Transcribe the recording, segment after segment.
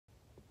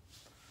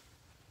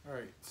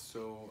Alright,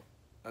 so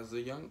as a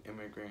young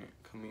immigrant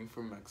coming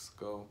from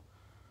Mexico,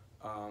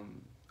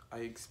 um, I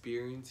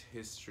experienced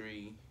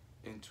history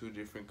in two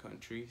different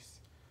countries.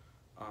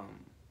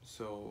 Um,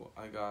 so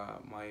I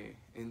got my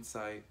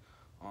insight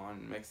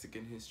on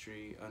Mexican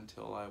history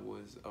until I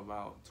was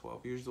about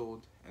 12 years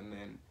old, and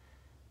then,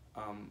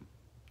 um,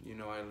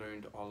 I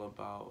learned all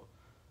about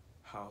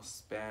how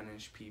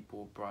Spanish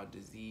people brought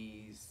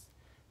disease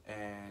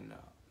and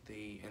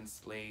they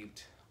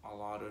enslaved a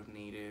lot of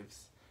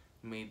natives,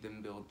 made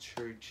them build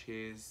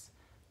churches,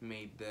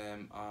 made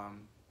them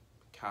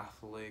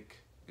Catholic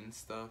and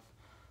stuff.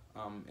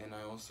 And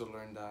I also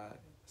learned that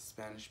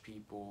Spanish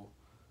people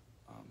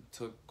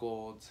took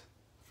gold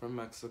from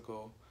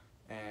Mexico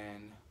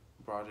and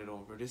brought it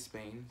over to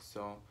Spain.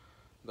 So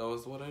that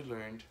was what I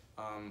learned.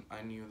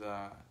 I knew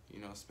that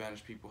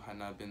Spanish people had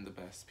not been the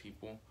best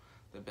people,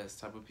 the best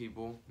type of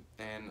people,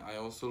 and I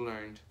also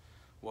learned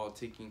while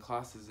taking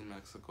classes in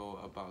Mexico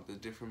about the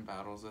different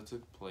battles that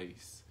took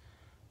place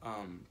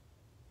um,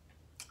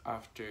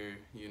 after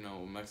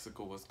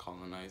Mexico was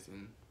colonized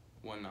and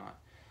whatnot.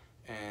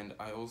 And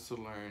I also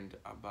learned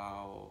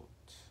about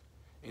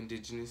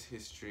indigenous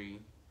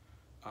history.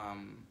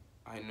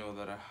 I know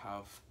that I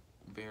have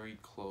very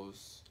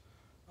close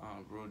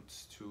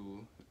roots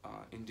to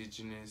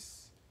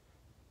indigenous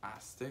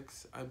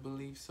Aztecs, I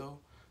believe so.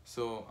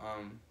 So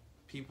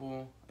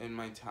people in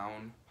my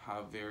town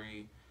have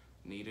very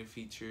native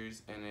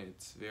features, and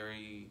it's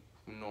very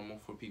normal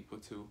for people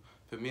to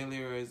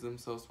familiarize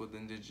themselves with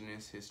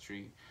indigenous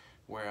history.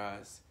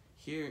 Whereas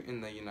here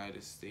in the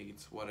United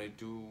States, what I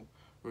do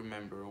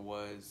remember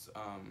was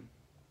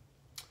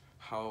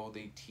how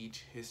they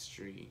teach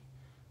history.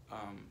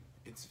 Um,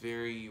 it's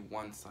very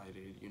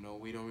one-sided.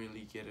 We don't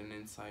really get an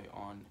insight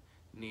on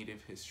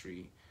native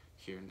history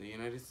here in the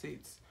United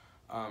States.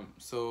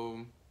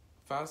 So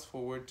fast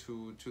forward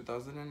to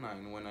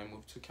 2009 when I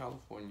moved to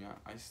California.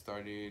 I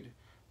started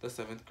the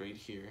 7th grade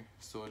here.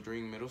 So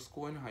during middle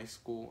school and high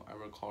school, I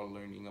recall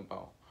learning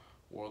about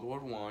World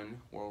War I,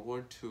 World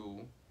War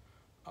II,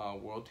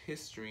 world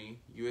history,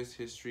 U.S.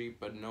 history,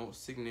 but no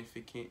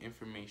significant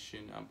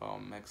information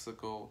about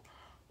Mexico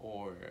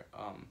or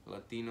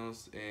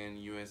Latinos in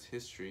U.S.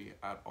 history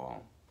at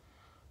all.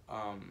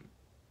 Um,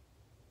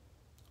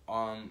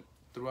 on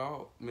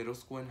Throughout middle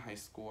school and high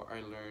school,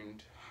 I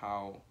learned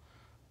how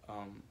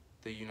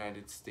the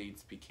United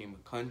States became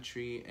a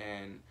country,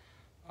 and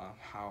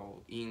how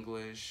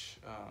English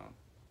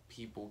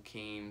people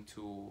came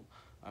to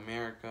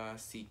America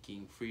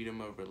seeking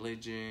freedom of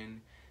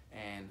religion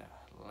and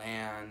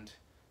land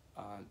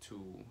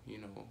to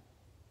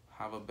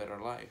have a better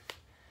life.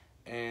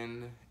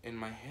 And in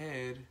my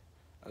head,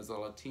 as a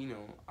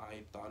Latino,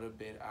 I thought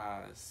of it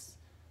as,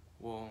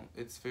 well,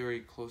 it's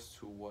very close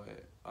to what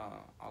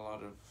a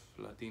lot of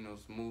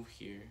Latinos move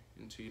here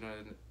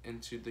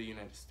into the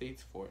United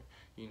States for,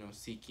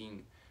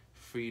 seeking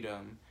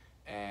freedom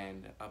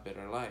and a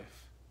better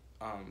life.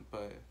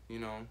 But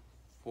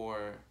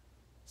for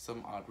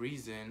some odd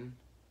reason,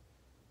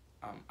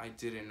 I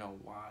didn't know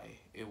why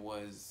it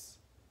was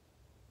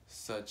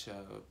such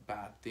a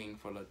bad thing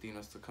for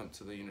Latinos to come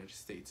to the United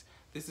States.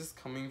 This is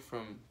coming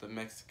from the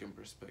Mexican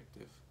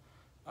perspective.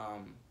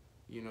 Um,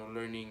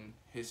 Learning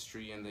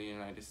history in the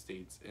United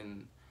States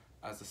and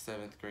as a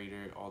 7th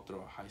grader all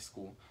throughout high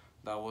school,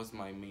 that was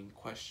my main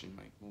question.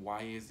 Like,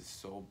 why is it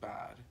so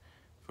bad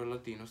for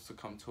Latinos to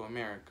come to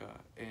America?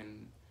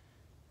 And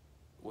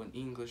when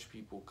English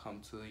people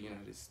come to the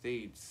United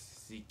States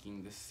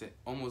seeking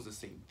almost the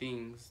same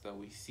things that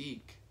we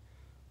seek,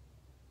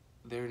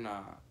 they're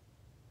not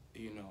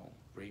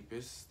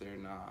rapists, they're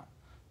not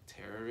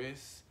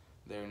terrorists,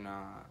 they're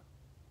not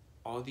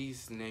all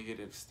these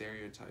negative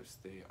stereotypes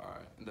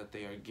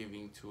they are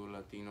giving to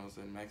Latinos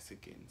and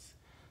Mexicans.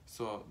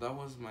 So that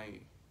was my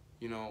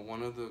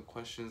one of the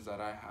questions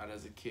that I had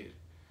as a kid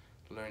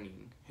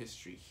learning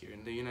history here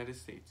in the United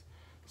States.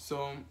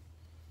 So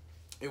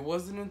it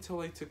wasn't until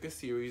I took a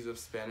series of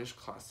Spanish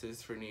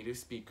classes for native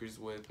speakers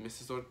with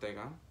Mrs.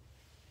 Ortega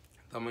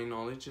that my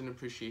knowledge and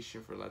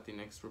appreciation for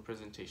Latinx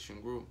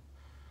representation grew.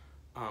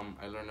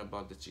 I learned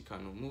about the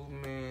Chicano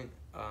movement,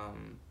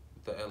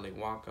 the LA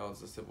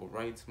walkouts, the civil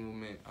rights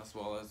movement, as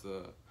well as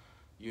the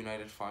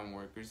United Farm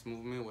Workers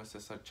movement with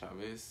Cesar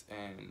Chavez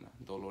and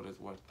Dolores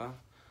Huerta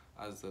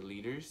as the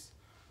leaders.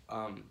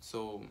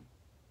 So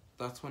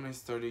that's when I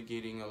started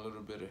getting a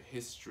little bit of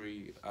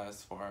history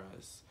as far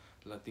as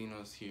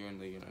Latinos here in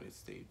the United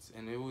States.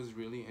 And it was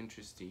really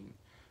interesting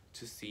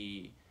to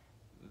see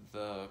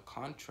the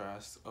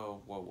contrast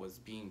of what was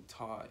being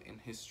taught in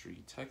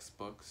history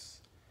textbooks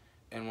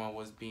and what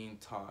was being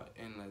taught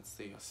in, let's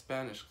say, a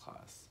Spanish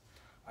class.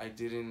 I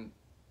didn't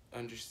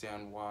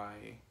understand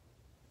why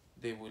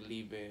they would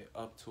leave it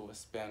up to a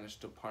Spanish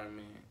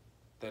department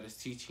that is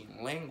teaching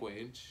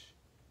language,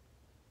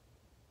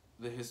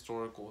 the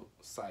historical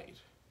side.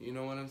 You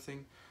know what I'm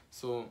saying?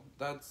 So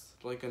that's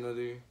like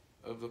another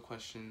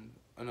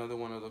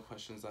one of the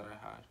questions that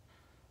I had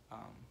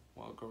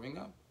while growing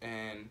up.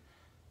 And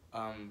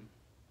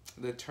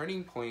the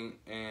turning point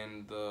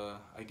and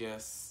I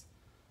guess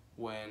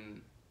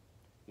when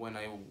when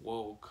I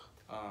woke,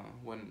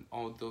 when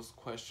all those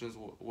questions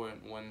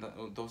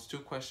those two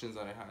questions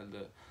that I had,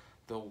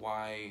 the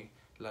why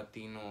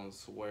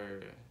Latinos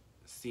were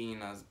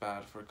seen as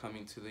bad for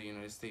coming to the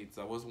United States,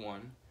 that was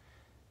one,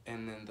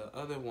 and then the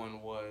other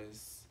one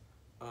was,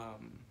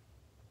 um,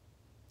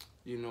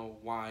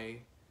 why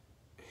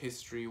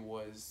history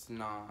was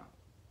not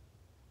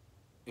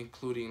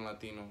including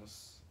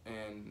Latinos,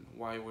 and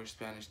why were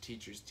Spanish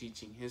teachers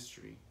teaching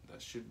history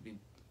that should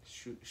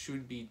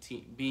be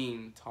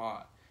being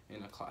taught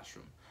in a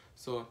classroom.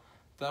 So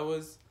that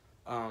was,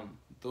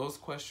 those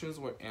questions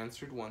were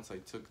answered once I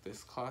took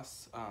this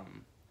class.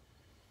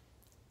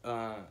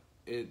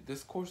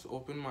 This course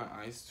opened my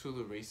eyes to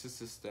the racist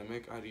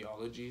systemic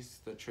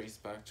ideologies that trace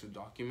back to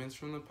documents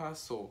from the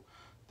past. So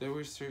there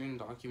were certain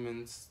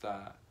documents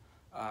that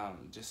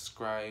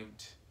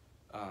described,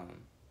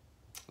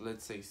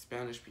 let's say,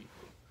 Spanish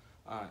people.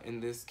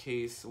 In this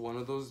case, one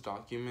of those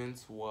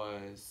documents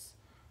was,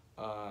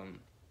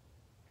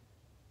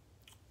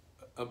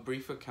 a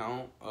brief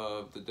account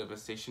of the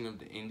devastation of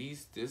the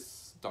Indies.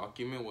 This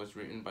document was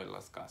written by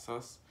Las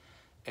Casas,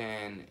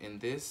 and in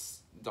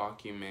this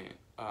document,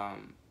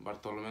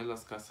 Bartolomé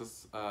Las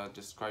Casas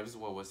describes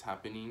what was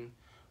happening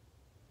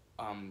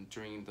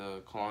during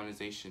the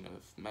colonization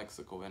of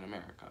Mexico and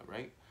America,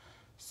 right?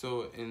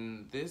 So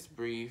in this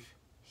brief,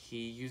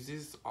 he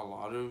uses a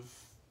lot of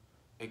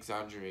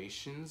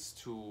exaggerations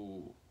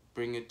to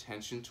bring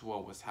attention to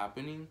what was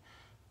happening.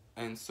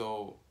 And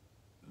so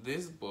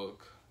this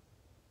book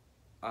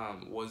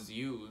was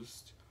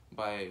used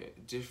by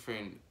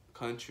different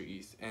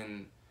countries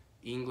and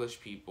English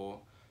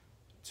people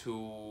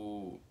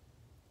to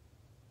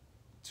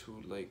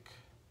like,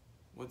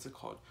 what's it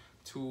called,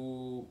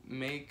 to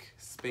make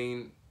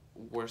Spain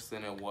worse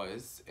than it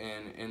was.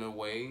 And in a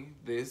way,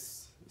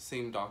 this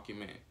same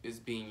document is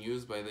being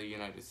used by the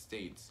United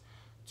States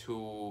to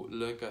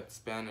look at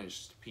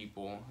Spanish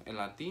people, and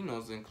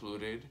Latinos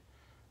included,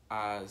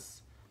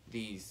 as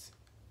these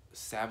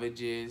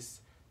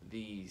savages,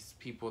 these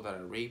people that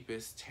are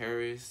rapists,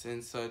 terrorists,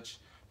 and such,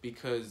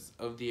 because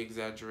of the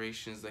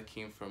exaggerations that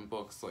came from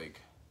books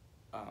like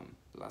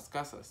Las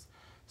Casas.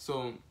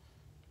 So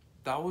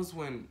that was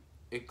when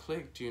it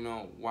clicked,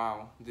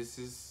 wow, this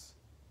is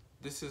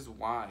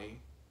why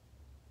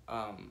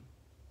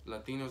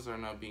Latinos are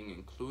not being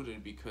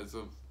included, because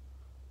of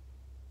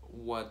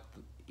what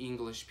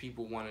English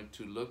people wanted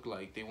to look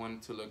like. They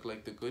wanted to look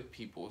like the good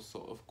people, so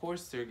of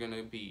course they're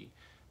gonna be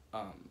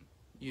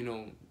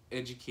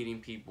educating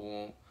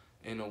people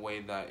in a way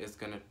that is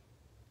gonna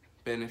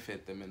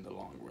benefit them in the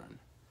long run.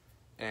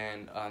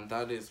 And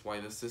that is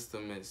why the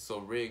system is so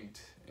rigged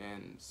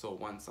and so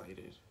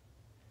one-sided.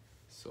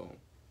 So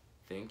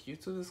thank you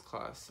to this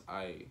class.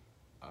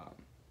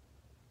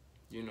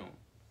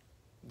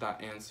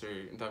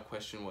 That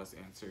question was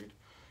answered.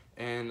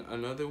 And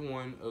another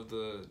one of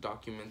the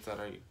documents that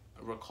I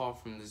recall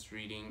from this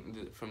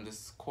from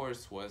this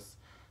course, was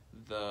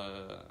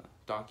the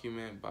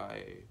document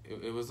by,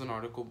 it was an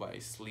article by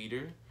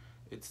Sleater.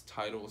 It's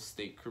titled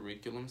State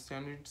Curriculum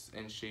Standards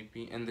and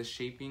the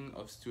Shaping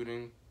of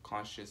Student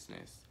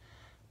Consciousness.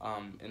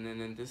 And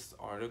then in this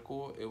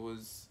article, it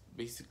was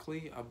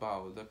basically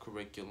about the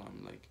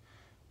curriculum, like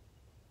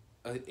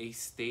a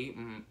state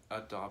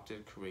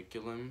adopted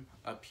curriculum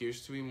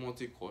appears to be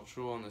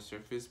multicultural on the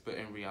surface, but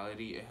in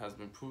reality it has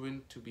been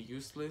proven to be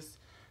useless,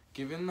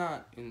 given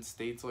that in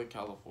states like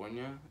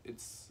California,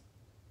 it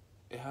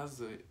has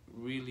a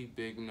really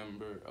big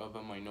number of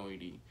a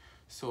minority.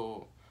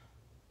 So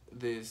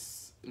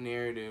this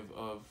narrative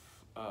of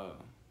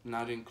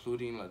not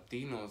including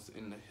Latinos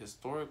in the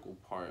historical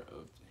part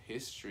of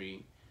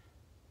history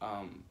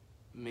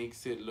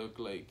makes it look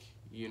like,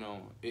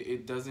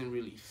 it doesn't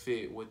really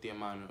fit with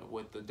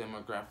with the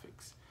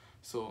demographics.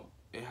 So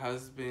it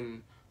has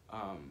been,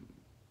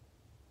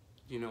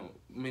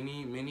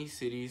 many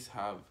cities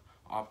have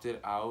opted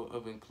out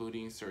of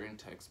including certain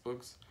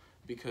textbooks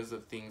because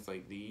of things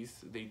like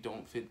these. They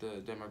don't fit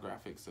the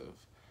demographics of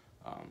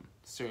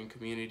certain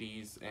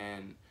communities,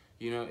 and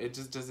it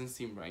just doesn't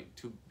seem right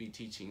to be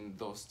teaching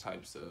those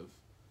types of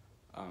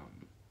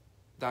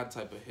that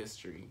type of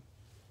history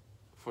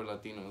for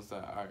Latinos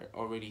that are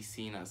already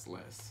seen as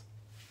less.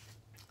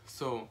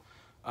 So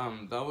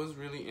that was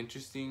really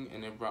interesting,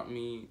 and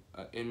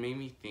it made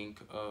me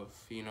think of,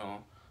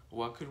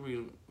 what could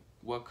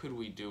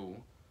we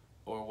do,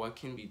 or what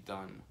can be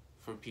done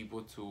for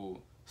people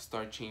to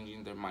start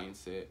changing their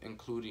mindset,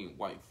 including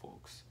white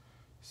folks.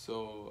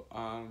 So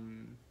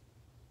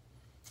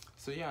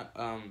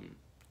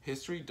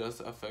history does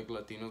affect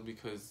Latinos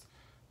because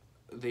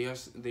they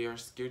are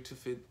scared to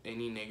fit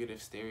any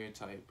negative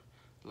stereotype.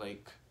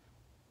 Like,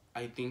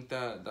 I think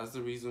that's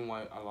the reason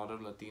why a lot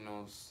of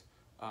Latinos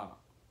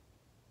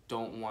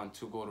don't want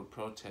to go to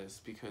protests,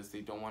 because they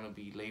don't want to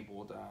be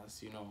labeled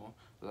as,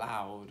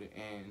 loud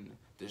and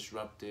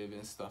disruptive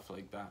and stuff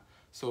like that.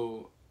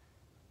 So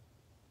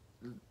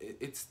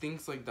it's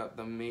things like that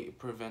that may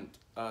prevent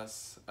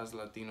us as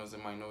Latinos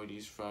and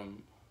minorities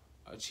from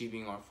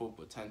achieving our full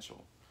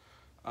potential.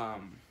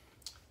 And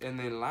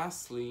then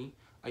lastly,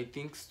 I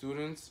think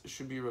students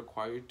should be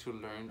required to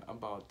learn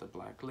about the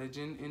Black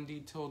legend in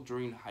detail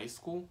during high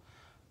school,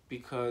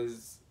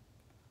 because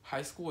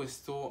high school is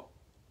still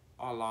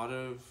a lot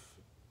of,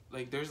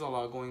 like, there's a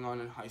lot going on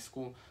in high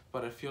school,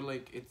 but I feel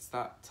like it's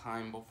that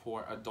time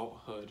before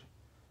adulthood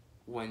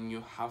when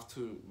you have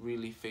to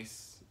really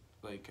face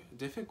like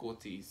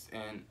difficulties,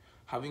 and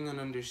having an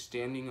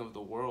understanding of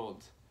the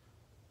world,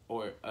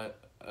 or a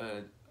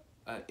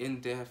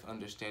in-depth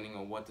understanding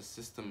of what the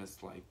system is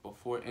like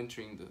before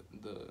entering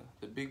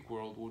the big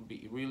world would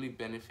be really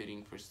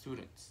benefiting for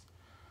students.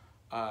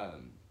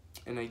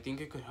 And I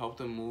think it could help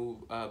them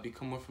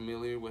become more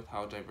familiar with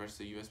how diverse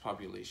the U.S.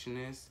 population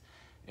is,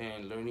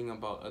 and learning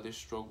about other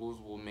struggles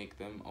will make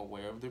them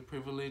aware of their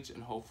privilege,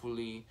 and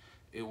hopefully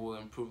it will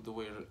improve the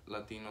way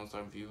Latinos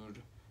are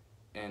viewed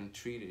and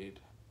treated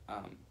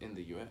in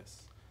the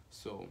U.S.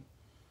 So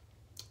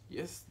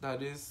yes,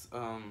 that is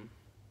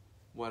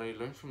what I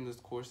learned from this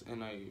course,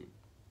 and I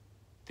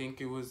think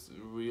it was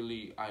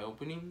really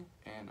eye-opening,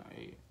 and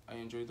I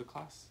enjoyed the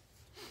class.